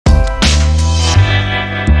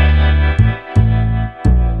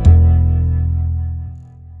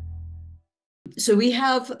So we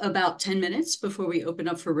have about 10 minutes before we open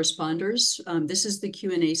up for responders. This is the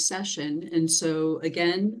Q&A session. And so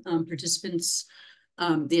again, participants,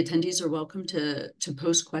 the attendees are welcome to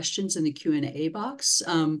post questions in the Q&A box.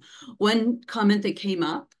 One comment that came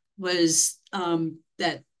up was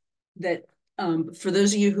that for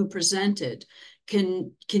those of you who presented,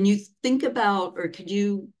 can you think about, or could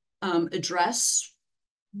you address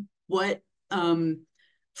what,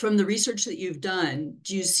 from the research that you've done,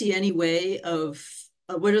 do you see any way of,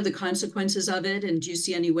 what are the consequences of it? And do you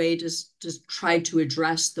see any way to try to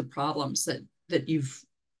address the problems that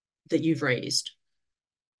you've raised?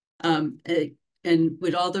 And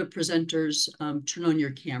would all the presenters turn on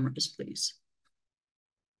your cameras, please?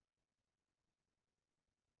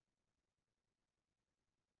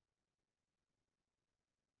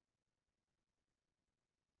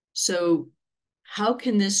 So how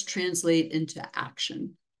can this translate into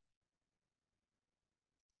action?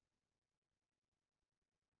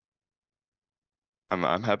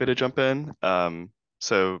 I'm happy to jump in.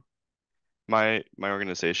 So my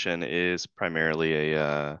organization is primarily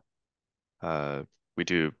we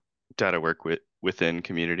do data work within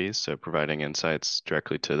communities, so providing insights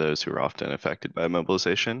directly to those who are often affected by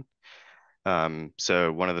mobilization.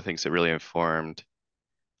 So one of the things that really informed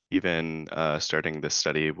even starting this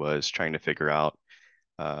study was trying to figure out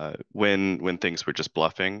when things were just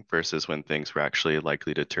bluffing versus when things were actually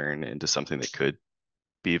likely to turn into something that could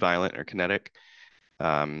be violent or kinetic.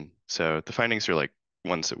 So the findings are like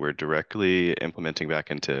ones that we're directly implementing back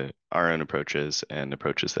into our own approaches and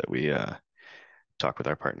approaches that we talk with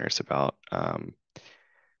our partners about.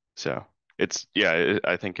 So it's, yeah,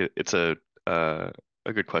 I think it's a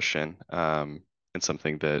good question, and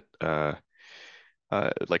something that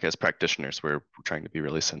like as practitioners, we're trying to be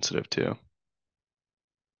really sensitive to.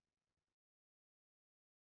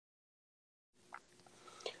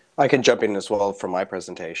 I can jump in as well from my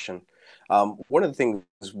presentation. One of the things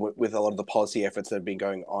with a lot of the policy efforts that have been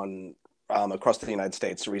going on across the United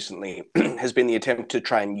States recently has been the attempt to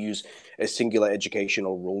try and use a singular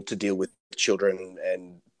educational rule to deal with children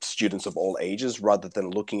and students of all ages, rather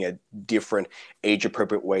than looking at different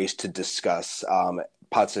age-appropriate ways to discuss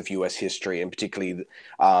parts of US history, and particularly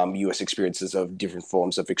US experiences of different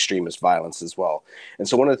forms of extremist violence as well. And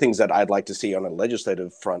so one of the things that I'd like to see on a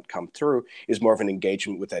legislative front come through is more of an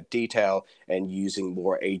engagement with that detail and using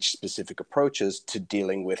more age-specific approaches to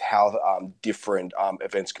dealing with how different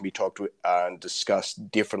events can be talked and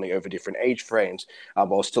discussed differently over different age frames,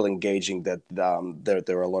 while still engaging that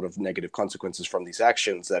there are a lot of negative consequences from these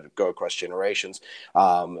actions that go across generations,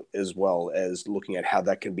 as well as looking at how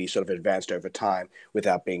that can be sort of advanced over time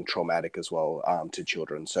without being traumatic as well to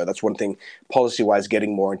children. So that's one thing, policy-wise,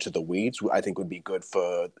 getting more into the weeds, I think would be good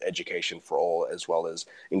for education for all, as well as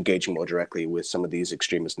engaging more directly with some of these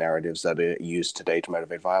extremist narratives that are used today to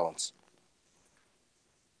motivate violence.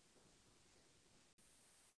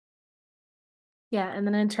 Yeah, and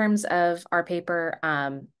then in terms of our paper,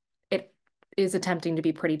 it is attempting to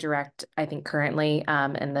be pretty direct, I think, currently.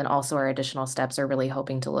 And then also our additional steps are really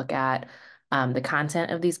hoping to look at the content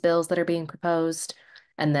of these bills that are being proposed.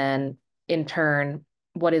 And then in turn,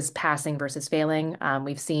 what is passing versus failing.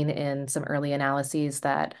 We've seen in some early analyses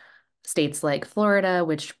that states like Florida,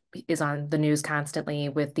 which is on the news constantly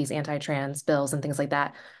with these anti-trans bills and things like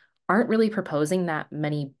that, aren't really proposing that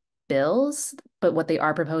many bills, but what they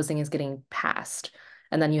are proposing is getting passed.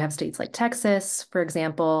 And then you have states like Texas, for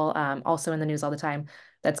example, also in the news all the time,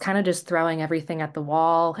 that's kind of just throwing everything at the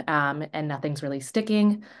wall, and nothing's really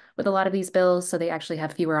sticking with a lot of these bills. So they actually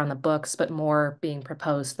have fewer on the books, but more being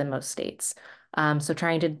proposed than most states. So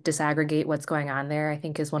trying to disaggregate what's going on there, I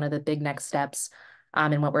think, is one of the big next steps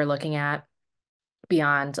in what we're looking at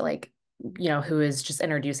beyond, like, who is just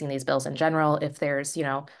introducing these bills in general. If there's,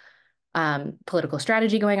 political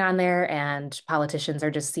strategy going on there, and politicians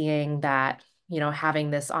are just seeing that,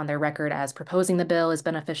 having this on their record as proposing the bill is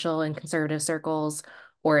beneficial in conservative circles,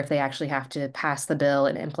 or if they actually have to pass the bill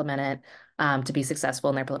and implement it to be successful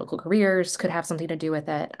in their political careers, could have something to do with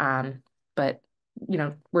it. But,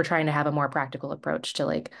 we're trying to have a more practical approach to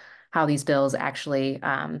like how these bills actually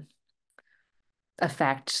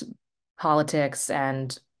affect politics,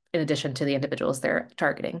 and in addition to the individuals they're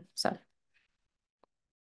targeting. So.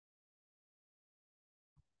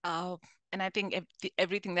 And I think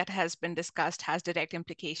everything that has been discussed has direct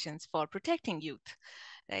implications for protecting youth,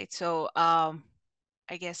 right? So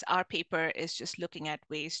I guess our paper is just looking at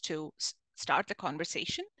ways to start the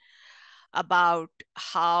conversation about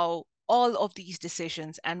how all of these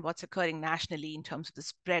decisions and what's occurring nationally in terms of the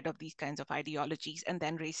spread of these kinds of ideologies and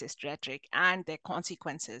then racist rhetoric and their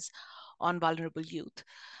consequences on vulnerable youth.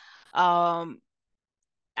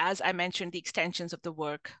 as I mentioned, the extensions of the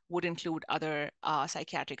work would include other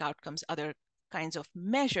psychiatric outcomes, other kinds of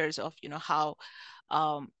measures of, how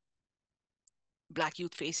Black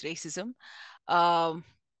youth face racism. On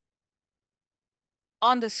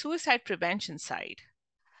the suicide prevention side,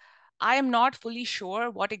 I am not fully sure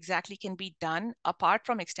what exactly can be done apart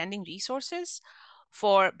from extending resources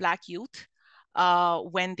for Black youth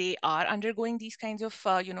when they are undergoing these kinds of,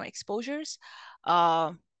 exposures.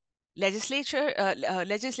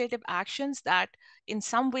 Legislative actions that in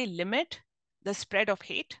some way limit the spread of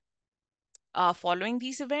hate following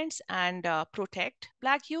these events and protect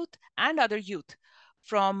Black youth and other youth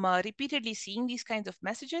from repeatedly seeing these kinds of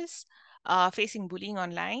messages, facing bullying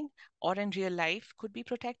online or in real life could be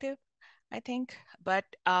protective, I think. But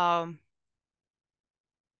I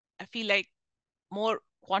feel like more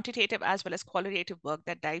quantitative as well as qualitative work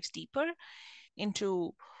that dives deeper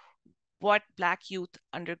into what Black youth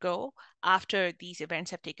undergo after these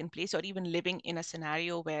events have taken place, or even living in a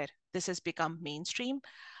scenario where this has become mainstream,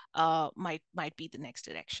 might be the next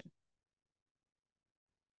direction.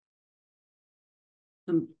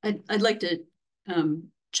 I'd like to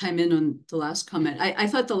chime in on the last comment. I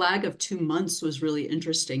thought the lag of 2 months was really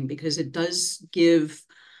interesting because it does give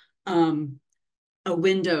a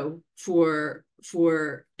window for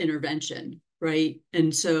intervention, right?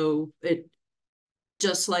 And so it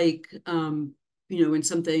just like when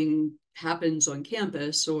something happens on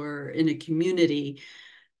campus or in a community,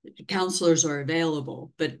 counselors are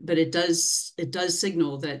available, but it does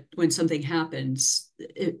signal that when something happens,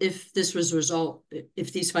 if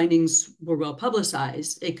these findings were well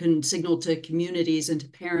publicized, it can signal to communities and to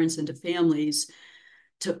parents and to families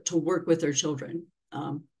to work with their children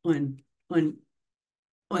on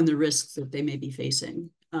the risks that they may be facing.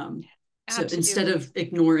 So instead of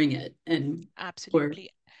ignoring it and absolutely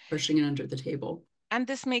or pushing it under the table. And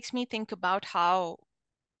this makes me think about how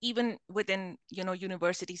even within,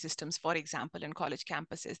 university systems, for example, in college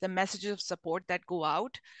campuses, the messages of support that go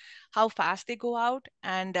out, how fast they go out,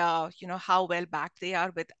 and how well backed they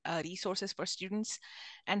are with resources for students,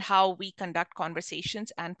 and how we conduct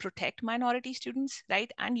conversations and protect minority students,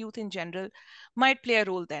 right, and youth in general, might play a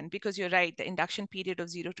role then. Because you're right, the induction period of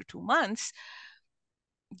 0 to 2 months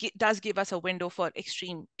does give us a window for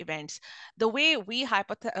extreme events. The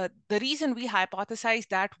reason we hypothesize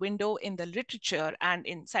that window in the literature and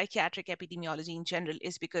in psychiatric epidemiology in general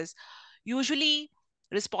is because usually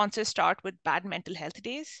responses start with bad mental health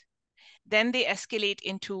days, then they escalate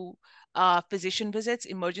into physician visits,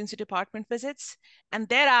 emergency department visits, and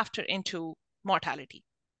thereafter into mortality.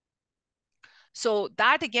 So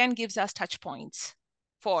that again gives us touch points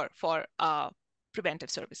for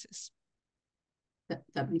preventive services.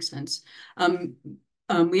 That makes sense.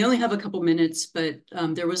 We only have a couple minutes, but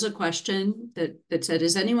there was a question that said,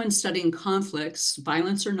 is anyone studying conflicts,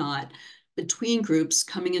 violence or not, between groups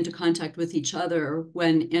coming into contact with each other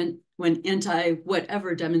when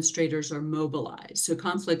anti-whatever demonstrators are mobilized? So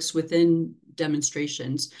conflicts within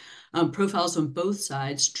demonstrations, profiles on both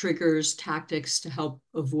sides, triggers, tactics to help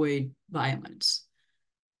avoid violence.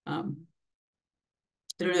 I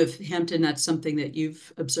don't know if, Hampton, that's something that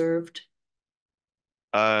you've observed.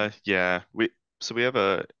 Yeah, we have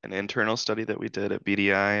an internal study that we did at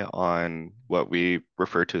BDI on what we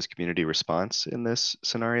refer to as community response in this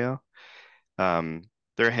scenario. There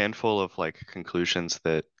are a handful of like conclusions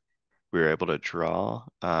that we were able to draw,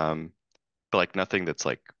 but like nothing that's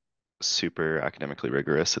like super academically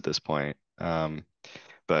rigorous at this point.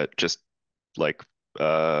 But just like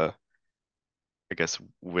I guess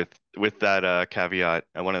with that caveat,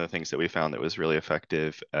 one of the things that we found that was really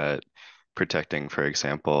effective at protecting, for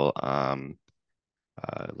example,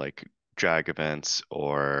 like drag events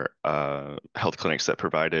or health clinics that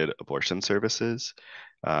provided abortion services,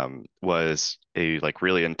 was a like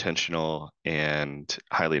really intentional and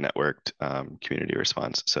highly networked community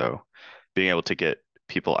response. So being able to get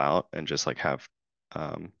people out and just like have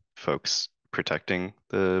folks protecting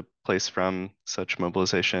the place from such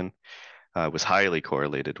mobilization was highly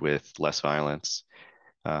correlated with less violence.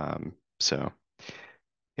 So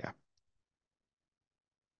yeah.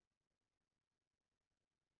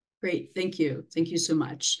 Great, thank you. Thank you so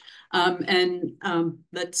much. And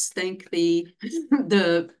let's thank the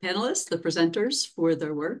panelists, the presenters for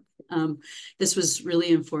their work. This was really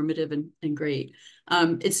informative and great.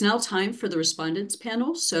 It's now time for the respondents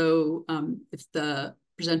panel. So if the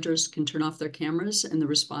presenters can turn off their cameras and the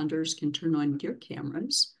responders can turn on your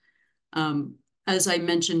cameras. As I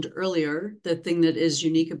mentioned earlier, the thing that is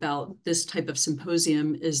unique about this type of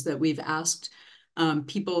symposium is that we've asked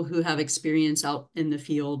people who have experience out in the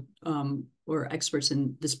field or experts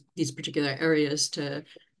in these particular areas to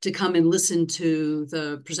come and listen to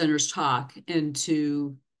the presenters talk and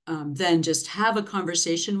to then just have a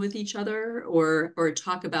conversation with each other or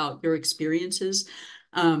talk about your experiences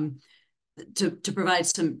to provide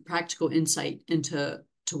some practical insight into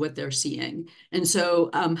what they're seeing. And so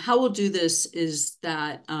how we'll do this is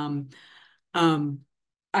that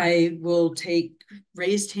I will take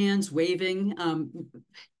raised hands, waving.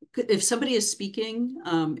 If somebody is speaking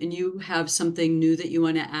and you have something new that you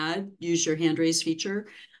want to add, use your hand raise feature.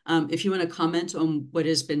 If you want to comment on what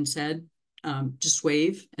has been said, just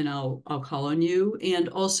wave and I'll call on you. And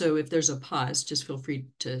also if there's a pause, just feel free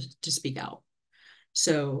to speak out.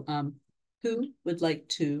 So who would like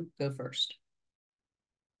to go first?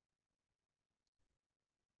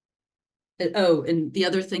 Oh, and the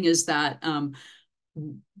other thing is that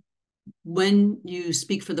when you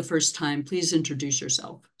speak for the first time, please introduce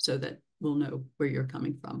yourself so that we'll know where you're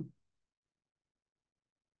coming from.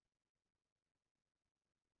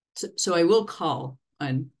 So I will call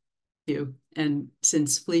on you. And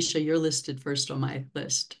since Felicia, you're listed first on my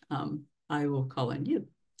list, I will call on you.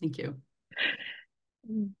 Thank you.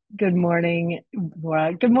 Good morning.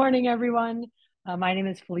 Good morning, everyone. My name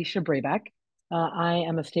is Felicia Braybeck. I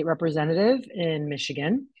am a state representative in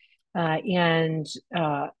Michigan. And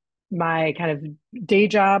my kind of day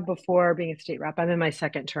job before being a state rep, I'm in my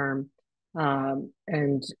second term.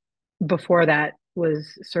 And before that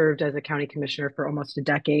was served as a county commissioner for almost a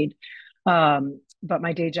decade. But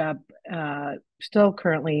my day job still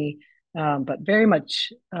currently, but very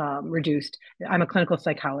much reduced. I'm a clinical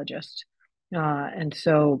psychologist. And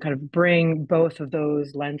so kind of bring both of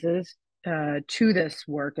those lenses to this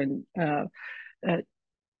work and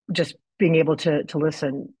just being able to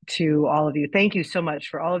listen to all of you. Thank you so much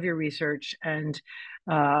for all of your research and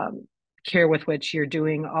care with which you're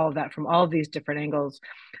doing all of that from all of these different angles.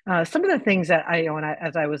 Some of the things that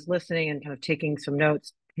as I was listening and kind of taking some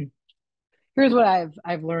notes, here's what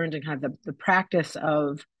I've learned in kind of the practice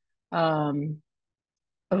of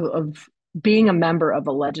being a member of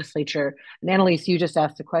a legislature. And Anneliese, you just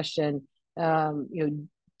asked the question,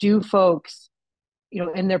 do folks,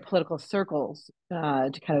 in their political circles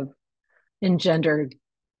to kind of engender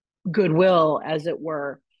goodwill, as it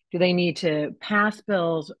were, do they need to pass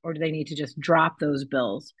bills or do they need to just drop those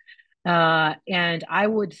bills? And I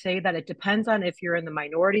would say that it depends on if you're in the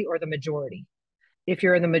minority or the majority. If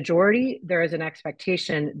you're in the majority, there is an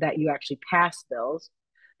expectation that you actually pass bills.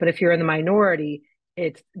 But if you're in the minority,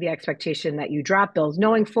 it's the expectation that you drop bills,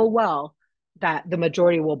 knowing full well that the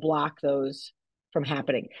majority will block those from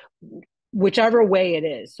happening, whichever way it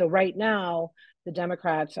is. So right now, the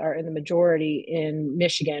Democrats are in the majority in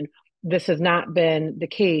Michigan. This has not been the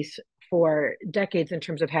case for decades in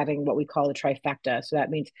terms of having what we call the trifecta. So that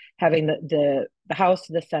means having the House,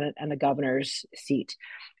 the Senate, and the governor's seat.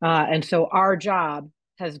 And so our job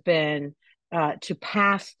has been to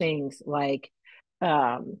pass things like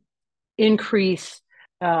increase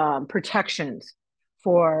protections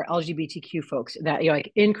for LGBTQ folks, that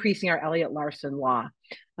like increasing our Elliott Larson law,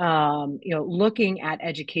 looking at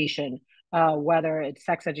education, whether it's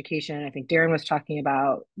sex education. I think Daren was talking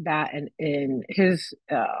about that in his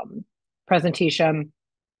presentation.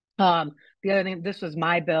 The other thing, this was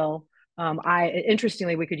my bill.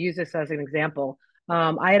 Interestingly, we could use this as an example.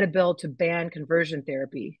 I had a bill to ban conversion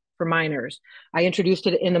therapy for minors. I introduced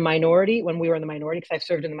it in the minority when we were in the minority, because I've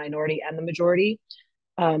served in the minority and the majority.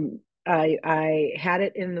 I had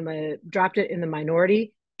it dropped it in the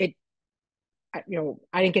minority. I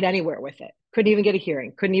didn't get anywhere with it. Couldn't even get a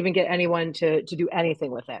hearing. Couldn't even get anyone to do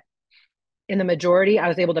anything with it. In the majority, I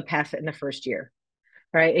was able to pass it in the first year,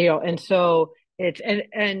 right? And so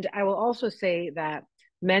and I will also say that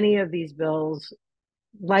many of these bills,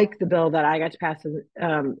 like the bill that I got to pass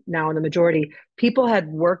now in the majority, people had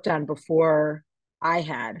worked on before I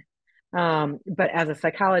had. But as a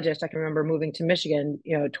psychologist, I can remember moving to Michigan,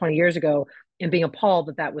 20 years ago and being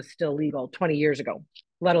appalled that was still legal 20 years ago,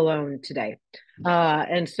 let alone today.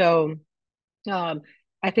 And so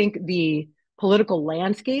I think the political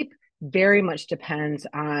landscape very much depends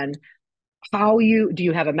on do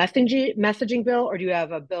you have a messaging bill, or do you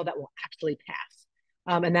have a bill that will actually pass?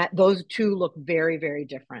 And that those two look very, very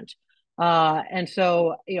different. And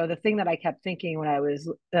so, the thing that I kept thinking when I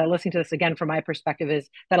was listening to this again from my perspective is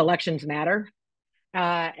that elections matter,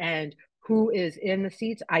 and who is in the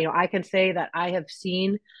seats. I can say that I have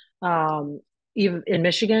seen, even in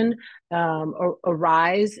Michigan, a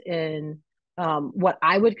rise in what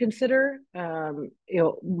I would consider,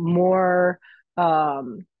 more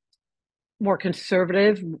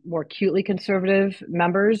conservative, more acutely conservative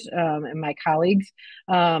members and my colleagues.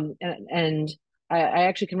 And I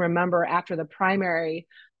actually can remember after the primary,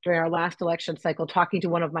 during our last election cycle, talking to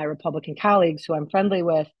one of my Republican colleagues who I'm friendly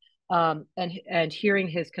with, and hearing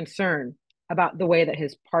his concern about the way that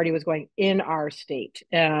his party was going in our state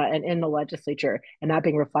and in the legislature, and not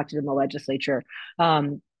being reflected in the legislature,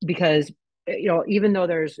 because even though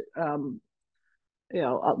there's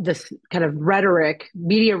this kind of rhetoric,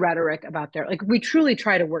 media rhetoric about there, like we truly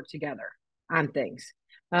try to work together on things.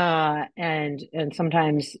 And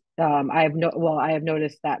sometimes I have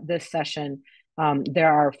noticed that this session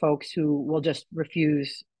there are folks who will just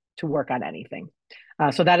refuse to work on anything.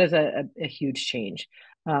 So that is a huge change.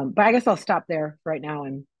 But I guess I'll stop there right now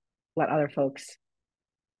and let other folks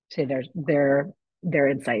say their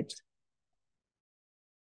insights.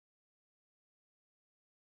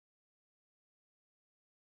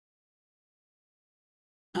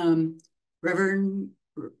 Reverend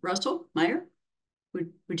Russell Meyer,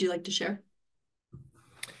 would you like to share?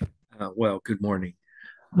 Well, good morning.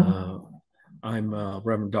 I'm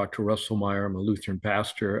Reverend Dr. Russell Meyer. I'm a Lutheran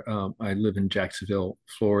pastor. I live in Jacksonville,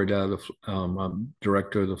 Florida. I'm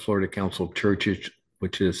director of the Florida Council of Churches,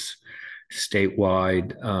 which is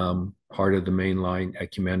statewide, part of the mainline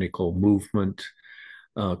ecumenical movement,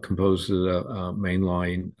 composed of the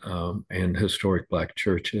mainline and historic Black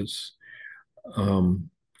churches.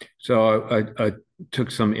 So I took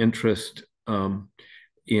some interest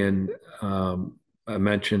in a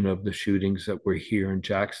mention of the shootings that were here in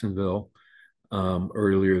Jacksonville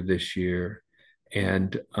earlier this year,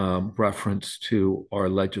 and reference to our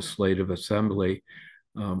legislative assembly.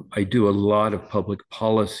 I do a lot of public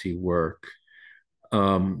policy work.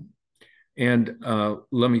 And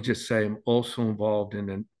let me just say, I'm also involved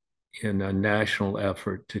in a national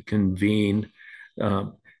effort to convene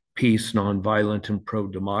peace, nonviolent, and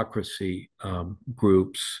pro-democracy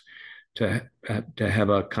groups to have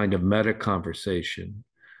a kind of meta conversation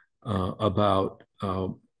about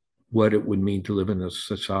what it would mean to live in a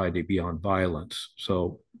society beyond violence.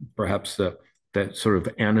 So perhaps that sort of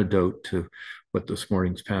antidote to what this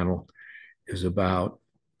morning's panel is about.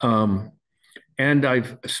 And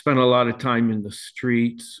I've spent a lot of time in the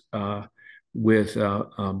streets with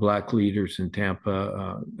Black leaders in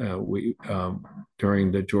Tampa.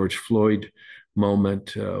 During the George Floyd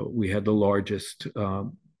moment, we had the largest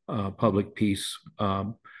public peace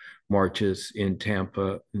marches in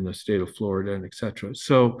Tampa, in the state of Florida, and et cetera.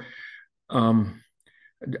 So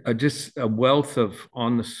just a wealth of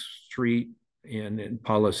on the street and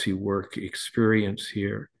policy work experience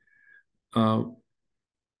here.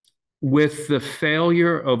 With the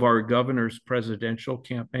failure of our governor's presidential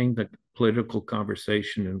campaign, the political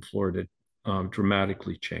conversation in Florida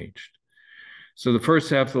dramatically changed. So the first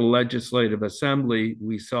half of the Legislative Assembly,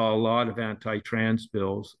 we saw a lot of anti-trans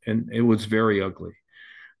bills, and it was very ugly.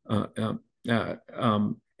 But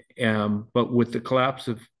with the collapse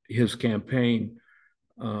of his campaign,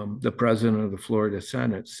 the president of the Florida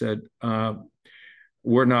Senate said,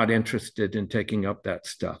 we're not interested in taking up that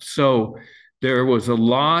stuff. So there was a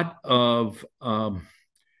lot of,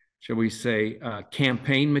 shall we say,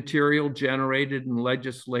 campaign material generated in the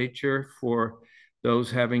legislature for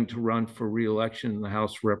those having to run for re-election in the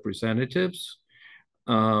House of Representatives.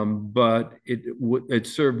 But it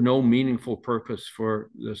served no meaningful purpose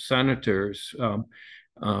for the senators,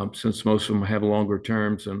 since most of them have longer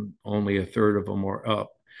terms and only a third of them are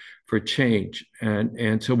up for change.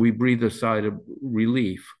 And so we breathe a sigh of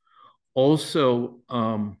relief. Also,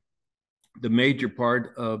 the major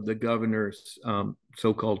part of the governor's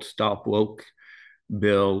so-called Stop Woke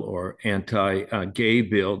bill or anti-gay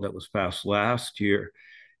bill that was passed last year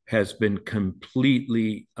has been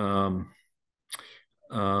completely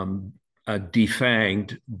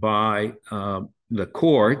defanged by the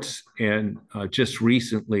courts. And just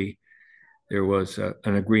recently, there was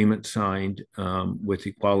an agreement signed with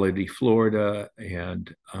Equality Florida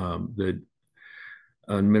and the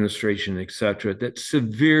administration, et cetera, that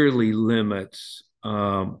severely limits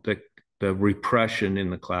the repression in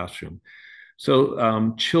the classroom.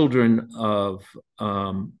 So children of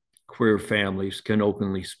queer families can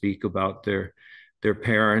openly speak about their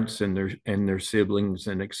parents and their siblings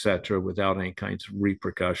and et cetera without any kinds of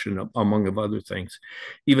repercussion, among other things.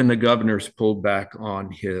 Even the governor's pulled back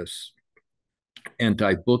on his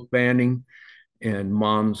anti-book banning, and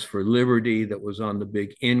Moms for Liberty that was on the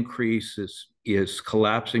big increase is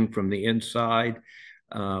collapsing from the inside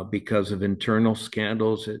because of internal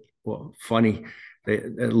scandals. Funny,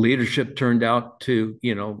 the leadership turned out to,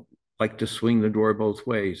 like to swing the door both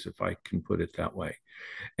ways, if I can put it that way.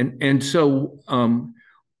 And so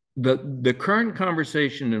the current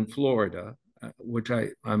conversation in Florida, which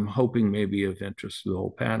I'm hoping may be of interest to the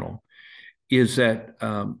whole panel, is that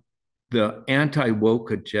the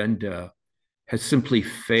anti-woke agenda has simply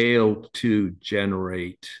failed to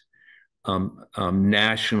generate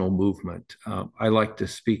national movement. I like to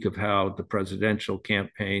speak of how the presidential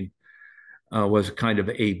campaign was a kind of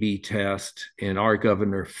A/B test, and our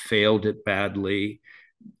governor failed it badly,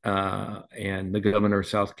 and the governor of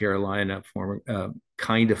South Carolina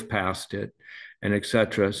kind of passed it, and et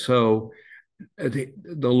cetera. So the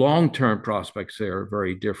long-term prospects there are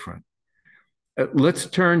very different. Let's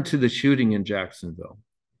turn to the shooting in Jacksonville.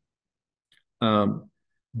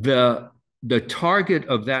 The target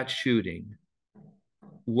of that shooting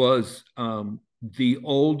was the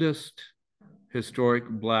oldest historic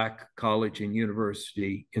Black college and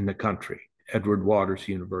university in the country, Edward Waters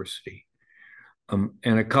University.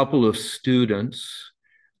 And a couple of students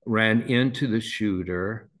ran into the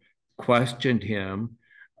shooter, questioned him,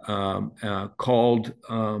 called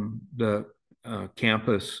the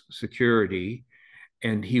campus security,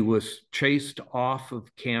 and he was chased off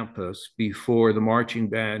of campus before the marching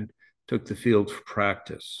band took the field for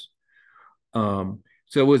practice. So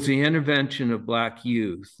it was the intervention of Black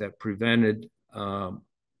youth that prevented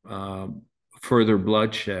further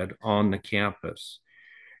bloodshed on the campus.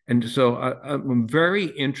 And so I'm very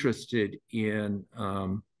interested in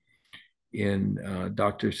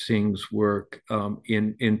Dr. Singh's work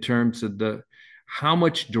in terms of how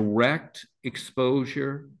much direct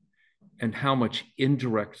exposure and how much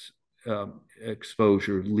indirect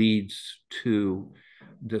exposure leads to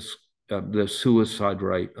the suicide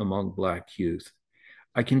rate among Black youth.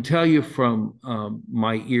 I can tell you from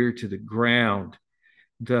my ear to the ground,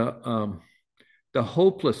 the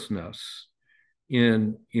hopelessness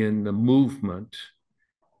in the movement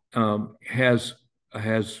has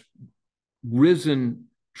risen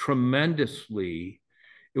tremendously.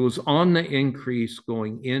 It was on the increase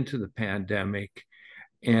going into the pandemic,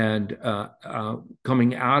 and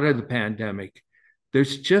coming out of the pandemic,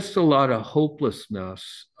 there's just a lot of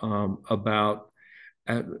hopelessness about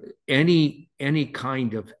any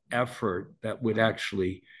kind of effort that would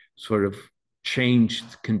actually sort of change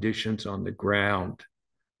the conditions on the ground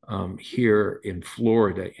here in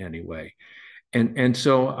Florida anyway. And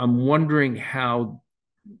so I'm wondering how,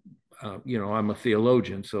 I'm a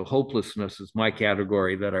theologian, so hopelessness is my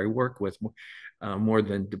category that I work with more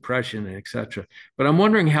than depression, et cetera. But I'm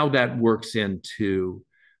wondering how that works into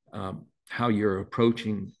how you're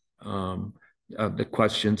approaching the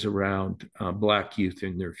questions around Black youth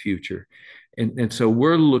and their future. And so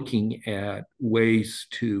we're looking at ways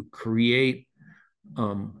to create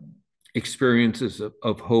experiences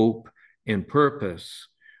of hope and purpose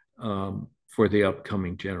for the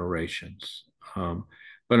upcoming generations.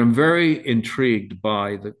 But I'm very intrigued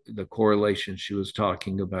by the correlation she was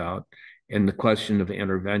talking about and the question of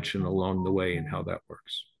intervention along the way and how that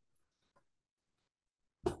works.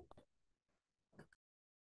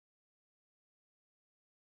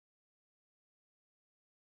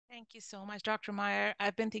 Thank you so much, Dr. Meyer.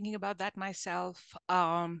 I've been thinking about that myself.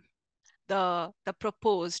 The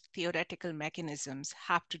proposed theoretical mechanisms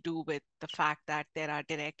have to do with the fact that there are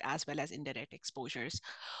direct as well as indirect exposures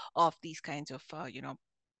of these kinds of,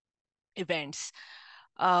 events.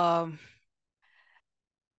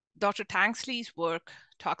 Dr. Tanksley's work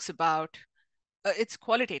talks about, it's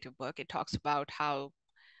qualitative work. It talks about how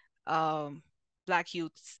Black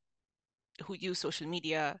youths who use social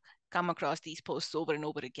media come across these posts over and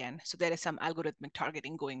over again. So there is some algorithmic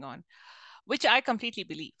targeting going on, which I completely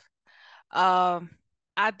believe.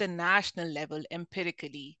 At the national level,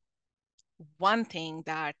 empirically, one thing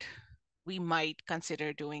that we might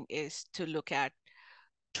consider doing is to look at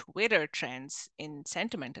Twitter trends in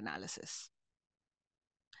sentiment analysis,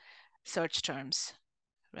 search terms,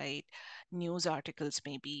 right? News articles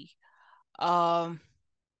maybe, and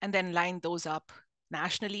then line those up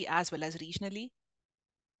nationally as well as regionally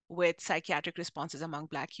with psychiatric responses among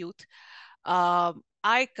Black youth.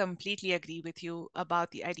 I completely agree with you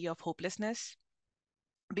about the idea of hopelessness,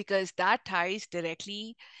 because that ties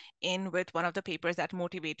directly in with one of the papers that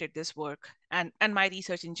motivated this work and my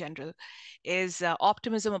research in general is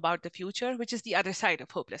optimism about the future, which is the other side of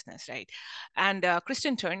hopelessness, right? And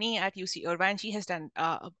Kristen Turney at UC Irvine, she has done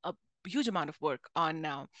a huge amount of work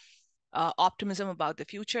on optimism about the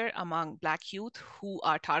future among Black youth who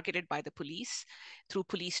are targeted by the police through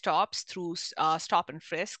police stops, through stop and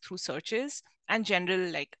frisk, through searches, and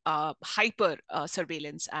general hyper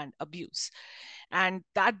surveillance and abuse. And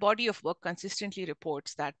that body of work consistently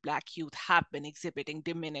reports that Black youth have been exhibiting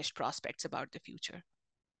diminished prospects about the future.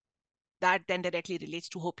 That then directly relates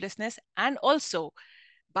to hopelessness. And also,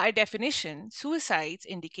 by definition, suicides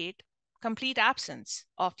indicate complete absence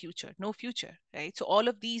of future, no future, right? So all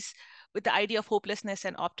of these with the idea of hopelessness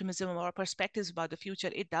and optimism or perspectives about the future,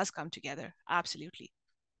 it does come together. Absolutely.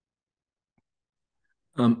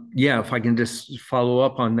 Yeah, if I can just follow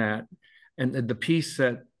up on that. And the piece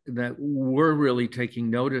that we're really taking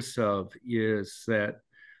notice of is that,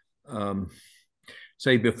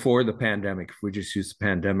 say before the pandemic, if we just use the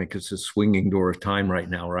pandemic as a swinging door of time right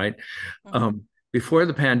now, right? Before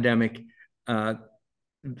the pandemic,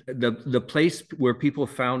 the place where people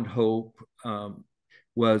found hope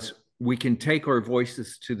was, we can take our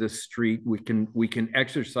voices to the street, we can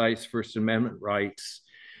exercise First Amendment rights,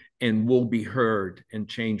 and we'll be heard and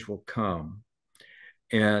change will come.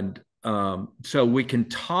 And so we can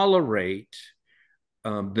tolerate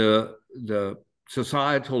the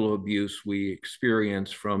societal abuse we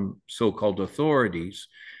experience from so-called authorities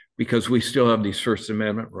because we still have these First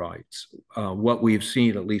Amendment rights. What we've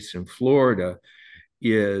seen, at least in Florida,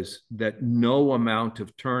 is that no amount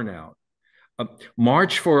of turnout.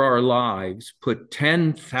 March for Our Lives put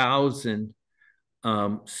 10,000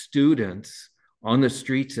 students on the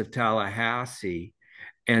streets of Tallahassee,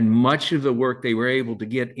 and much of the work they were able to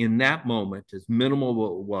get in that moment, as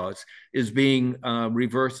minimal it was, is being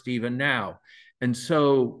reversed even now. And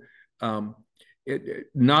so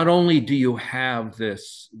not only do you have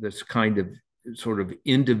this kind of sort of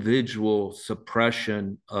individual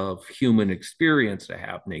suppression of human experience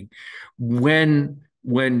happening, when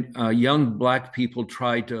young Black people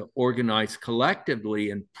try to organize collectively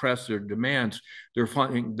and press their demands, they're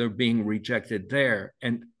finding they're being rejected there.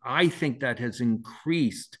 And I think that has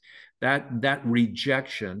increased that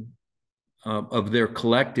rejection of their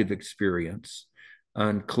collective experience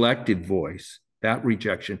and collective voice. That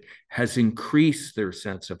rejection has increased their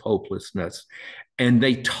sense of hopelessness. And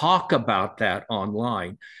they talk about that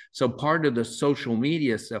online. So part of the social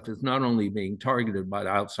media stuff is not only being targeted by the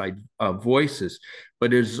outside voices,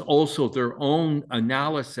 but it is also their own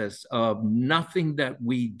analysis of nothing that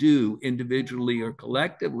we do individually or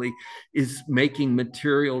collectively is making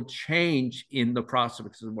material change in the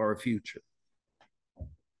prospects of our future.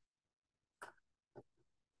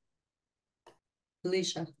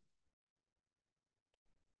 Anneliese.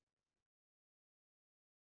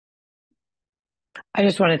 I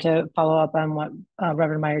just wanted to follow up on what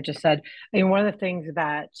Reverend Meyer just said. I mean, one of the things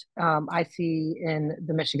that I see in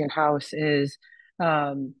the Michigan House is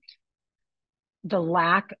the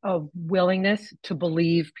lack of willingness to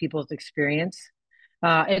believe people's experience.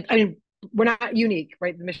 I mean, we're not unique,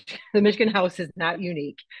 right? The Michigan House is not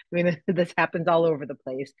unique. I mean, this happens all over the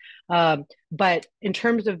place. But in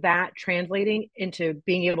terms of that translating into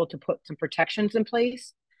being able to put some protections in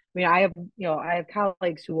place, I mean, I have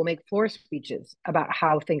colleagues who will make floor speeches about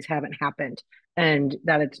how things haven't happened and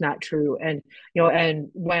that it's not true. And, and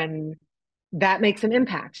when that makes an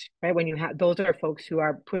impact, right? When you have, those are folks who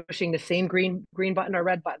are pushing the same green button or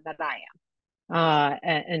red button that I am.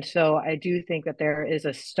 And so I do think that there is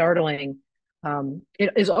a startling, it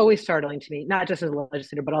is always startling to me, not just as a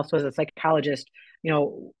legislator, but also as a psychologist,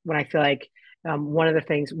 when I feel like one of the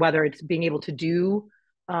things, whether it's being able to do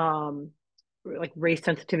like race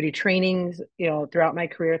sensitivity trainings, throughout my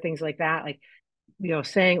career, things like that, like,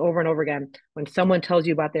 saying over and over again, when someone tells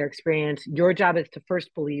you about their experience, your job is to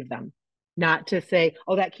first believe them, not to say,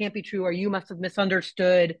 oh, that can't be true, or you must have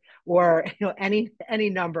misunderstood, or any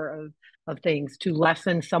number of things to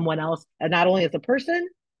lessen someone else, and not only as a person,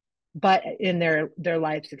 but in their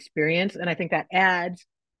life's experience. And I think that adds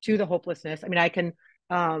to the hopelessness. I mean, I can,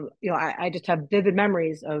 I just have vivid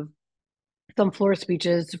memories of some floor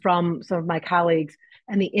speeches from some of my colleagues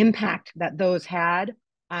and the impact that those had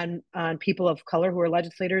on people of color who are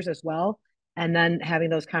legislators as well. And then having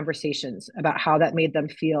those conversations about how that made them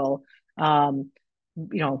feel, when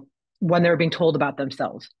they were being told about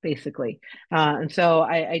themselves, basically. And so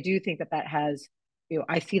I do think that has,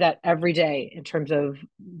 I see that every day in terms of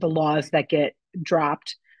the laws that get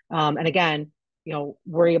dropped. And again,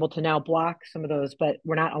 we're able to now block some of those, but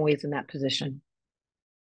we're not always in that position.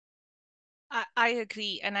 I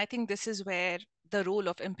agree. And I think this is where the role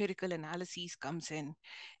of empirical analyses comes in,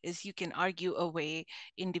 is you can argue away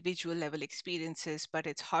individual level experiences, but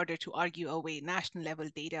it's harder to argue away national level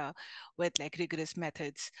data with like rigorous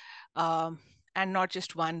methods, and not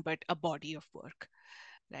just one, but a body of work,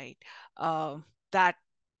 right?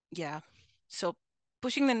 So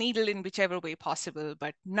pushing the needle in whichever way possible,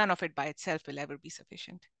 but none of it by itself will ever be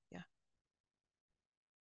sufficient. Yeah.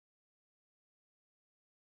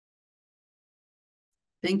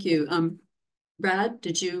 Thank you. Brad,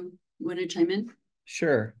 did you want to chime in?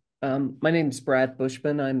 Sure. My name is Brad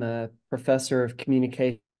Bushman. I'm a professor of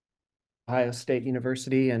communication at Ohio State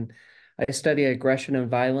University, and I study aggression and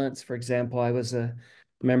violence. For example, I was a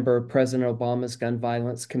member of President Obama's Gun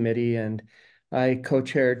Violence Committee, and I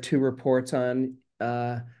co-chaired 2 reports on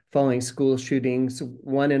following school shootings,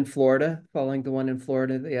 one in Florida, following the one in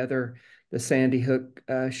Florida, the other, the Sandy Hook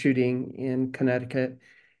shooting in Connecticut,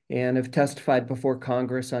 and have testified before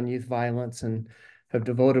Congress on youth violence and have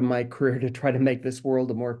devoted my career to try to make this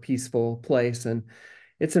world a more peaceful place. And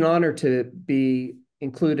it's an honor to be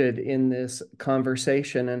included in this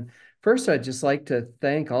conversation. And first, I'd just like to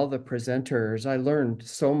thank all the presenters. I learned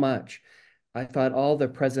so much. I thought all the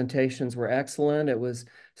presentations were excellent. It was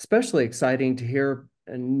especially exciting to hear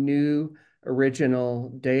a new original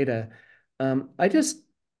data. I just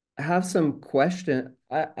have some question.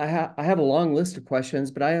 I have a long list of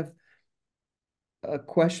questions, but I have a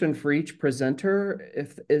question for each presenter.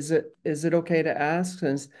 Is it okay to ask,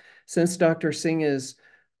 since Dr. Singh is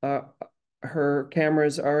her camera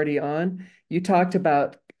is already on? You talked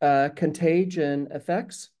about contagion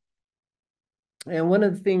effects, and one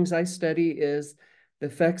of the things I study is the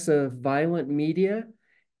effects of violent media,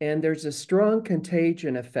 and there's a strong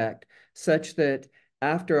contagion effect such that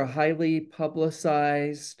after a highly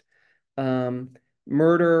publicized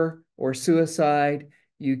murder or suicide,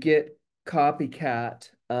 you get copycat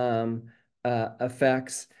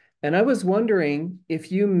effects. And I was wondering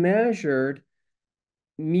if you measured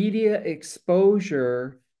media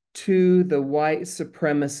exposure to the white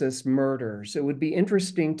supremacist murders. It would be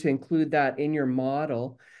interesting to include that in your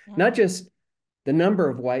model, not just the number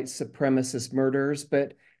of white supremacist murders,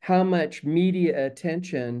 but how much media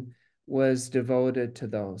attention was devoted to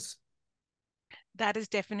those. That is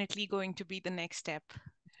definitely going to be the next step,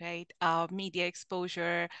 right? Media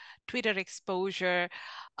exposure, Twitter exposure.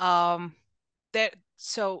 One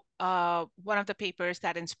of the papers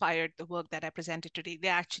that inspired the work that I presented today, they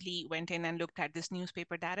actually went in and looked at this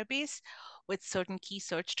newspaper database with certain key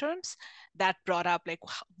search terms that brought up like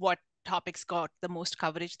what topics got the most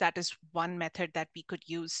coverage. That is one method that we could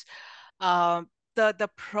use. The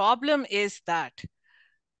problem is that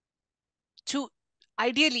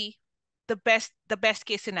ideally, the best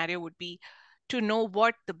case scenario would be to know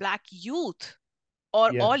what the Black youth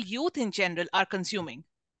or all youth in general are consuming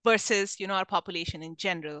versus our population in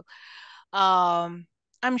general. I'm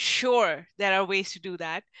sure there are ways to do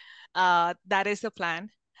that. That is the plan,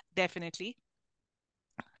 definitely.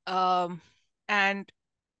 And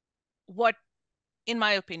what, in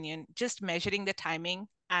my opinion, just measuring the timing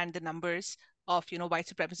and the numbers of white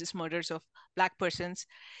supremacist murders of Black persons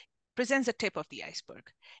presents a tip of the iceberg.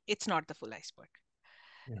 It's not the full iceberg,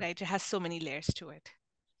 right? It has so many layers to it.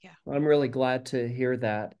 Yeah. I'm really glad to hear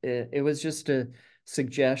that. It was just a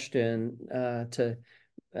suggestion to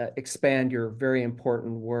expand your very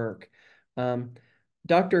important work.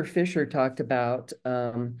 Dr. Fisher talked about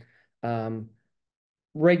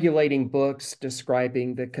regulating books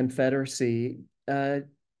describing the Confederacy. Do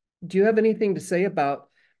you have anything to say about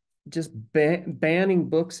just banning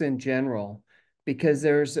books in general? Because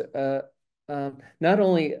there's not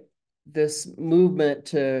only this movement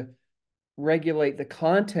to regulate the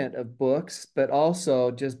content of books, but also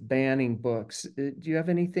just banning books. Do you have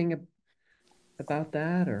anything about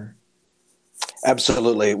that, or?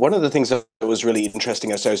 Absolutely. One of the things that was really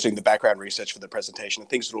interesting as I was doing the background research for the presentation, and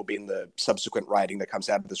things that will be in the subsequent writing that comes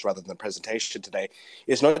out of this rather than the presentation today,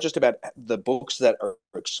 is not just about the books that are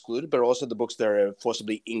excluded, but also the books that are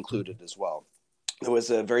forcibly included as well. There was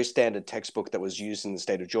a very standard textbook that was used in the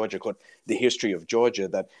state of Georgia called The History of Georgia,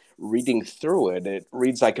 that reading through it, it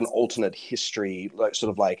reads like an alternate history, like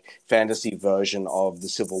sort of like fantasy version of the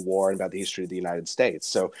Civil War and about the history of the United States.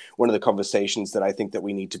 So one of the conversations that I think that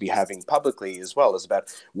we need to be having publicly as well is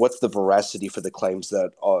about what's the veracity for the claims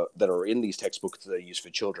that are in these textbooks that are used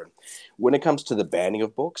for children. When it comes to the banning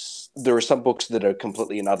of books, there are some books that are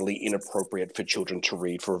completely and utterly inappropriate for children to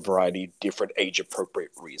read for a variety of different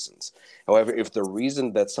age-appropriate reasons. However, if the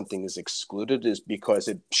reason that something is excluded is because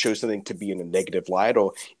it shows something to be in a negative light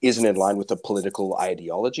or isn't in line with a political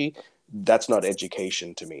ideology, that's not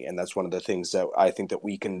education to me. And that's one of the things that I think that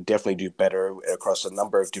we can definitely do better across a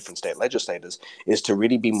number of different state legislators, is to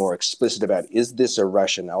really be more explicit about, is this a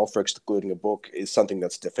rationale for excluding a book, is something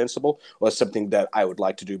that's defensible, or something that I would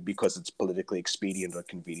like to do because it's politically expedient or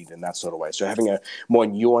convenient in that sort of way. So having a more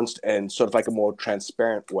nuanced and sort of like a more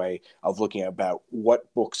transparent way of looking about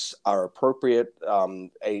what books are appropriate,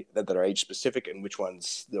 that are age specific, and which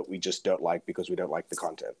ones that we just don't like because we don't like the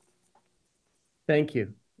content. Thank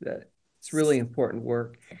you. It's really important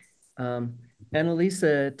work.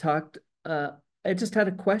 Anneliese talked, I just had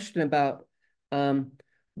a question about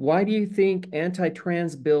why do you think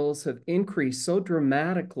anti-trans bills have increased so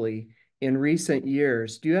dramatically in recent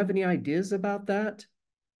years? Do you have any ideas about that?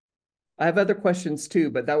 I have other questions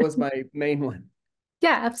too, but that was my main one.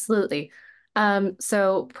 Yeah, absolutely.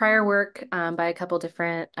 So prior work by a couple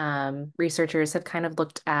different researchers have kind of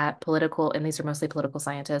looked at political, and these are mostly political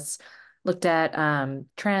scientists, looked at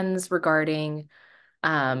trends regarding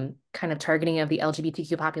kind of targeting of the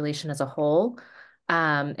LGBTQ population as a whole.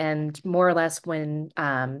 And more or less when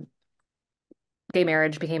gay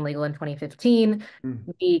marriage became legal in 2015,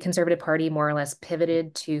 the Conservative Party more or less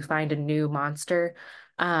pivoted to find a new monster.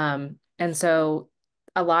 And so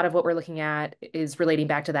a lot of what we're looking at is relating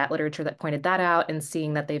back to that literature that pointed that out and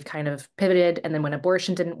seeing that they've kind of pivoted. And then when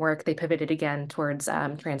abortion didn't work, they pivoted again towards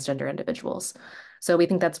transgender individuals. So we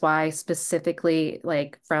think that's why specifically,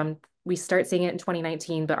 like we start seeing it in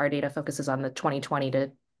 2019, but our data focuses on the 2020 to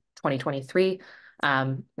 2023.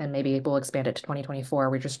 And maybe we'll expand it to 2024.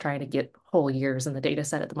 We're just trying to get whole years in the data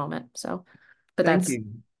set at the moment. So, but Thank that's, you.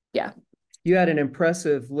 yeah. You had an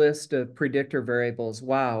impressive list of predictor variables.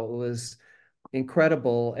 Wow, it was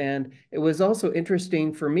incredible. And it was also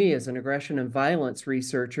interesting for me as an aggression and violence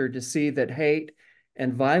researcher to see that hate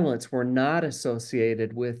and violence were not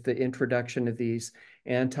associated with the introduction of these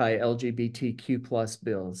anti-LGBTQ plus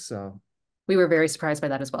bills. So we were very surprised by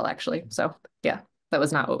that as well, actually. So yeah, that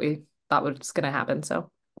was not what we thought was going to happen. So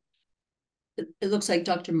it looks like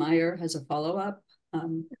Dr. Meyer has a follow-up.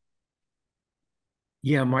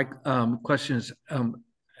 Yeah, my question is,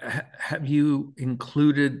 have you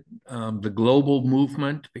included the global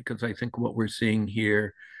movement? Because I think what we're seeing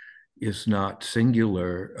here is not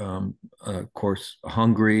singular. Of course,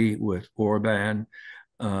 Hungary with Orban,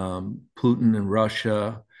 Putin in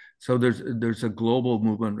Russia. So there's a global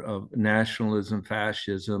movement of nationalism,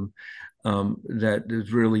 fascism, that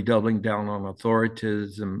is really doubling down on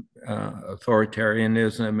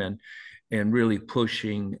authoritarianism, and really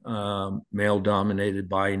pushing male-dominated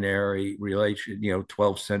binary relation,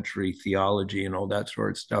 12th century theology and all that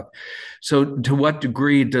sort of stuff. So to what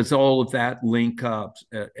degree does all of that link up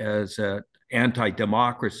as an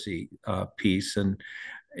anti-democracy piece? And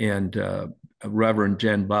Reverend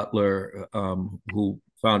Jen Butler, who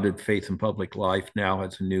founded Faith in Public Life, now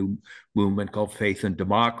has a new movement called Faith and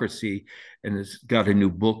Democracy, and has got a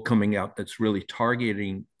new book coming out that's really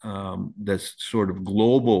targeting this sort of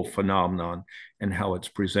global phenomenon and how it's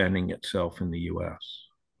presenting itself in the U.S.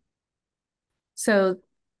 So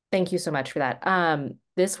thank you so much for that.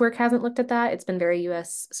 This work hasn't looked at that. It's been very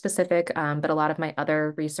US specific, but a lot of my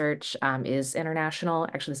other research is international.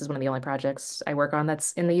 Actually, this is one of the only projects I work on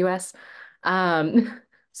that's in the US.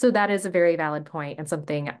 So that is a very valid point and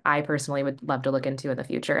something I personally would love to look into in the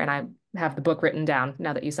future. And I have the book written down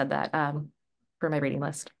now that you said that for my reading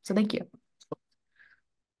list. So thank you.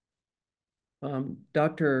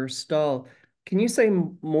 Dr. Stahl, can you say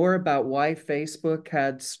more about why Facebook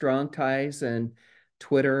had strong ties and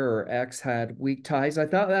Twitter or X had weak ties? I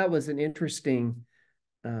thought that was an interesting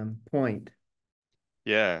point.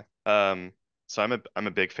 Yeah. So I'm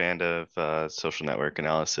a big fan of social network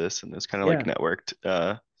analysis and those kind of like networked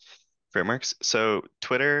frameworks. So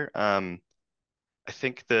Twitter, I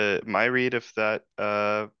think my read of that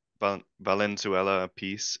Valenzuela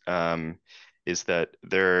piece is that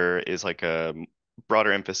there is like a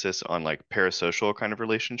broader emphasis on like parasocial kind of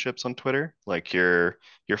relationships on Twitter. Like you're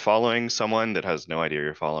following someone that has no idea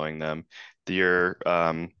you're following them. You're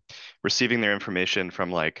receiving their information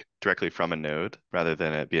from like directly from a node rather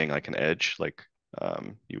than it being like an edge like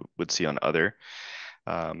you would see on other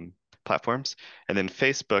platforms. And then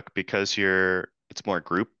Facebook, because it's more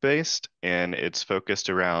group based and it's focused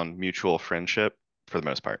around mutual friendship for the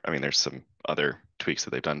most part. I mean, there's some other tweaks that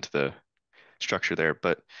they've done to the structure there,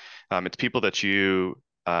 but it's people that you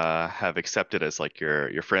have accepted as like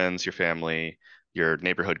your friends, your family, your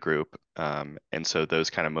neighborhood group. And so those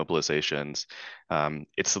kind of mobilizations,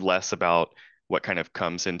 it's less about what kind of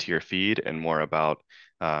comes into your feed and more about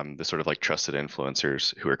the sort of like trusted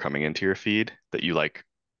influencers who are coming into your feed that you like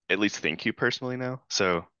at least think you personally know.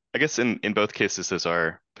 So I guess in both cases, those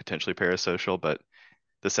are potentially parasocial, but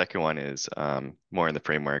the second one is more in the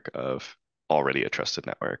framework of already a trusted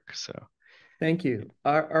network. So thank you.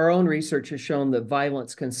 Our own research has shown that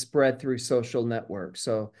violence can spread through social networks.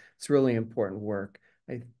 So it's really important work.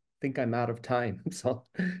 I think I'm out of time. So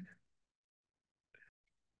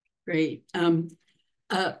Great.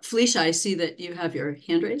 Felicia, I see that you have your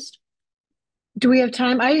hand raised. Do we have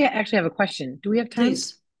time? I actually have a question. Do we have time?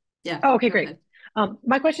 Please. Yeah. Oh, okay, great.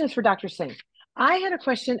 My question is for Dr. Singh. I had a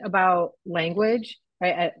question about language,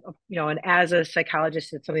 right? And as a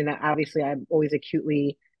psychologist, it's something that obviously I'm always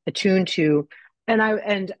acutely attuned to. And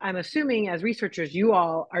I'm assuming as researchers, you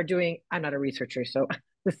all are doing, I'm not a researcher, so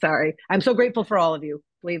sorry. I'm so grateful for all of you,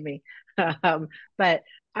 believe me. But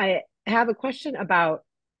I have a question about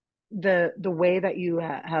the way that you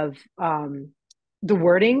have the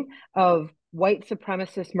wording of white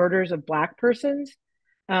supremacist murders of Black persons,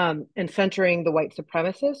 and centering the white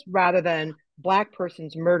supremacists rather than Black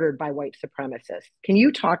persons murdered by white supremacists. Can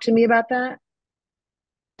you talk to me about that?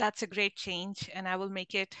 That's a great change, and I will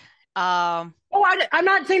make it. I'm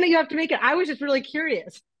not saying that you have to make it. I was just really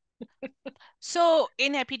curious. So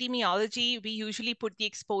in epidemiology, we usually put the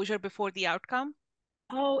exposure before the outcome.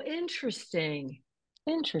 Oh, interesting.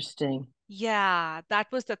 Interesting. Yeah, that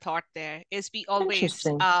was the thought there, is we always,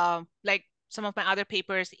 like some of my other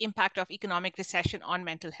papers, the impact of economic recession on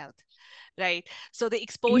mental health, right? So the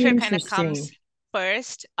exposure kind of comes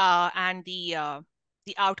first, and the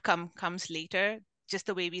outcome comes later, just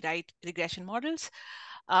the way we write regression models.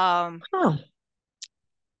 That's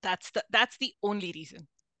the only reason.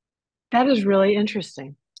 That is really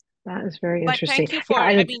interesting. That is very interesting. But thank you for,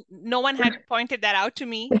 I mean, no one had pointed that out to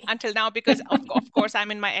me until now, because of course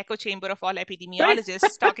I'm in my echo chamber of all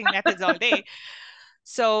epidemiologists talking methods all day.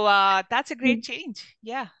 So that's a great change.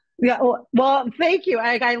 Yeah. Yeah. Well, thank you.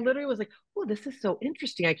 I literally was like, oh, this is so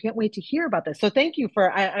interesting. I can't wait to hear about this. So thank you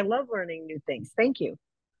for, I love learning new things. Thank you.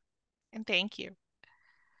 And thank you.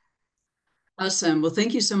 Awesome. Well,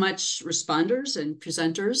 thank you so much, responders and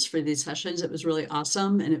presenters, for these sessions. It was really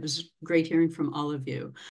awesome. And it was great hearing from all of you.